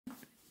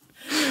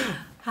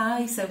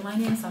Hi, so my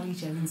name is Ali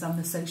Jones. I'm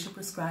the social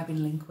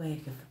prescribing link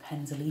worker for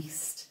Pendle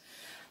East.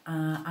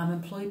 I'm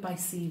employed by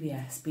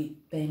CVS,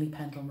 Burnley,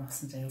 Pendle,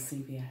 Rossendale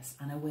CVS,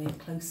 and I work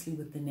closely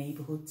with the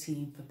neighbourhood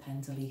team for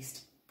Pendle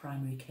East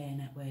Primary Care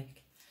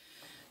Network.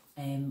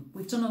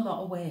 We've done a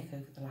lot of work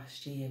over the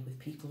last year with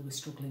people who are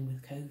struggling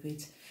with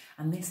COVID,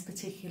 and this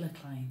particular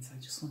client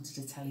I just wanted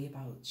to tell you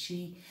about,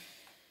 she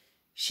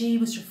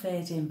was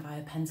referred in by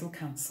a Pendle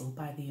Council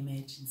by the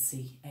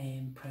emergency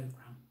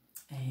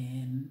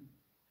programme.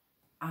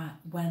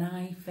 When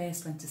I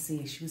first went to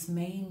see her, she was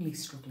mainly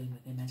struggling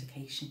with her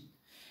medication.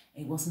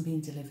 It wasn't being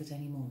delivered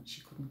anymore.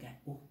 She couldn't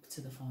get up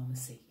to the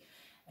pharmacy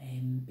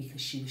because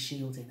she was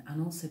shielding,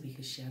 and also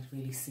because she had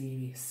really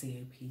serious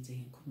COPD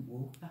and couldn't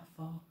walk that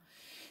far.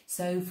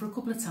 So for a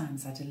couple of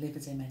times I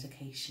delivered her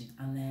medication,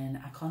 and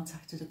then I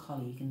contacted a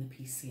colleague in the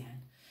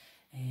PCN,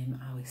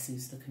 Alice,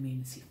 who's the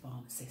community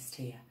pharmacist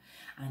here,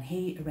 and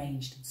he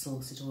arranged and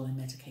sorted all her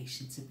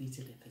medication to be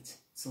delivered,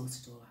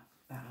 sorted all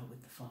that out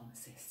with the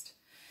pharmacist.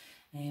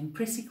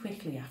 Pretty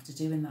quickly after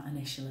doing that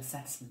initial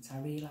assessment, I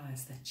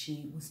realised that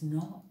she was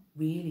not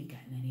really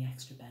getting any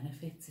extra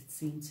benefits. It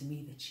seemed to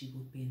me that she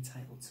would be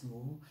entitled to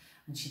more,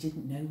 and she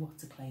didn't know what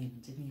to claim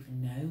and didn't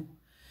even know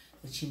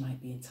that she might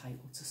be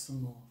entitled to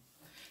some more.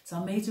 So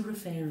I made a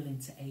referral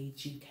into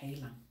AIDS UK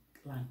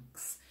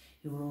Lancs,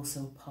 who are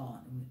also a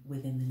partner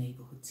within the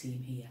neighbourhood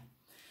team here.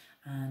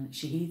 And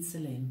Shahid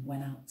Salim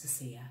went out to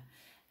see her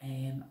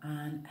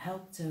and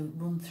helped her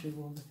run through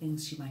all the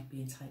things she might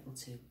be entitled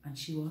to. And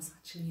she was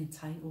actually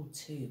entitled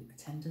to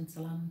attendance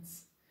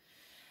allowance.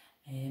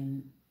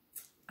 And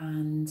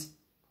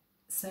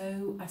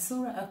so I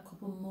saw her a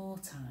couple more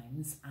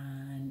times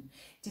and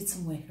did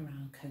some work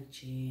around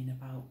coaching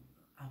about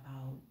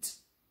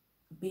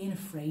being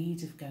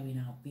afraid of going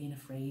out, being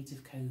afraid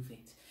of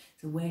COVID.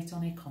 So worked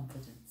on her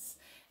confidence.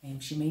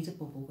 She made a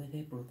bubble with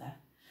her brother.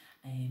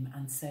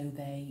 And so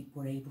they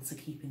were able to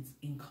keep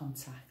in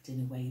contact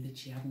in a way that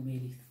she hadn't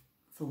really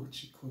thought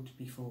she could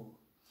before.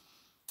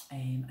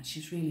 And she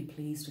was really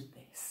pleased with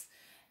this.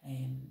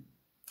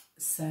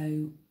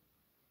 So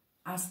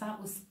as that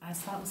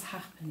was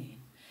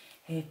happening,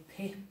 her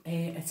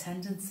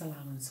attendance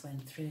allowance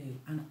went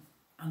through, and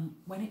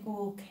when it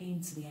all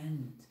came to the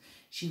end,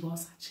 she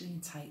was actually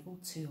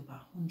entitled to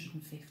about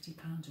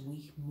 £150 a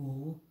week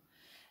more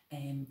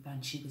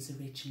than she was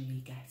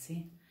originally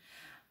getting.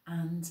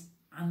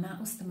 And that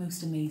was the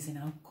most amazing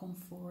outcome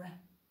for her,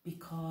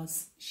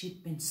 because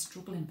she'd been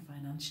struggling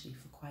financially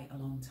for quite a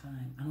long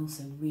time, and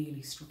also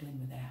really struggling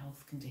with her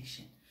health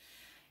condition.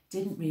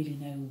 Didn't really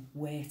know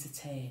where to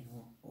turn,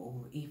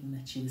 or even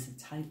that she was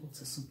entitled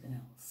to something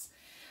else.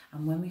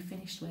 And when we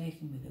finished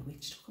working with her,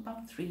 which took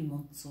about 3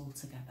 months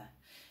altogether,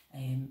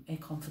 her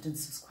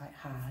confidence was quite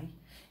high.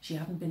 She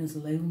hadn't been as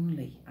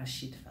lonely as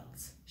she'd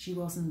felt. She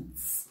wasn't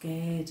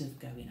scared of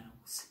going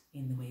out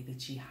in the way that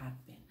she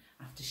had been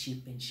after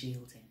she'd been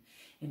shielding.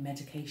 Her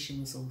medication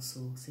was all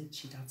sorted.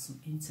 She'd had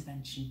some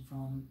intervention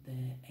from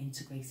the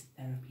integrated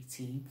therapy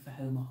team for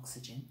home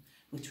oxygen,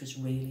 which was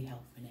really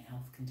helping her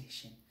health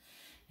condition.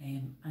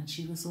 And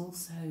she was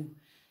also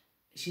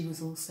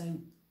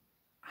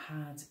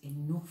had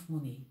enough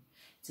money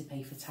to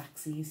pay for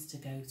taxis to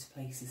go to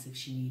places if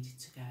she needed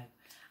to go,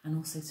 and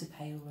also to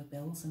pay all her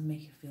bills and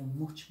make her feel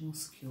much more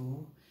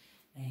secure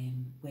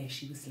where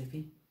she was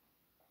living.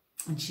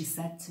 And she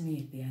said to me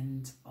at the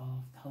end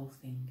of the whole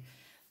thing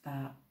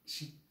that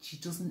she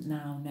doesn't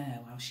now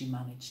know how she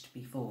managed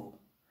before,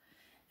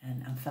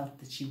 and felt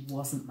that she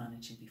wasn't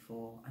managing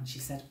before. And she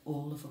said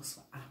all of us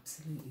were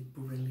absolutely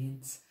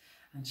brilliant,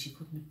 and she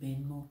couldn't have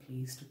been more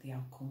pleased with the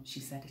outcome. She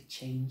said it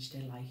changed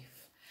her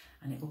life,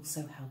 and it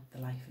also helped the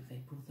life of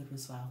her brother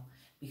as well,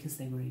 because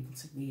they were able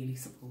to really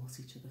support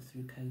each other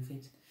through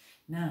COVID.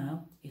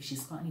 Now, if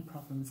she's got any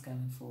problems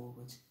going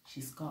forward,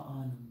 she's got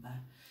our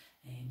number,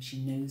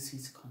 she knows who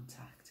to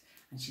contact,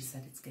 and she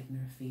said it's given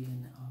her a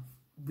feeling of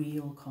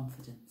real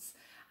confidence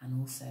and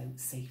also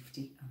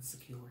safety and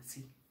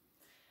security.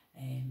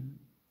 And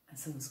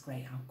so it was a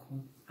great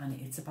outcome, and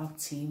it's about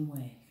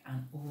teamwork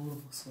and all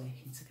of us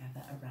working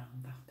together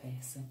around that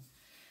person.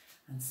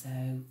 And so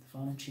the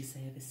voluntary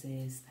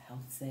services, the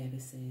health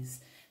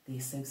services, the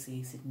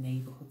associated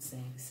neighbourhood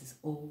services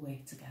all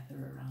work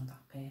together around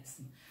that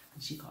person,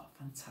 and she got a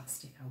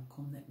fantastic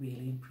outcome that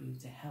really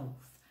improved her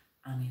health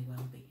and her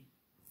well-being.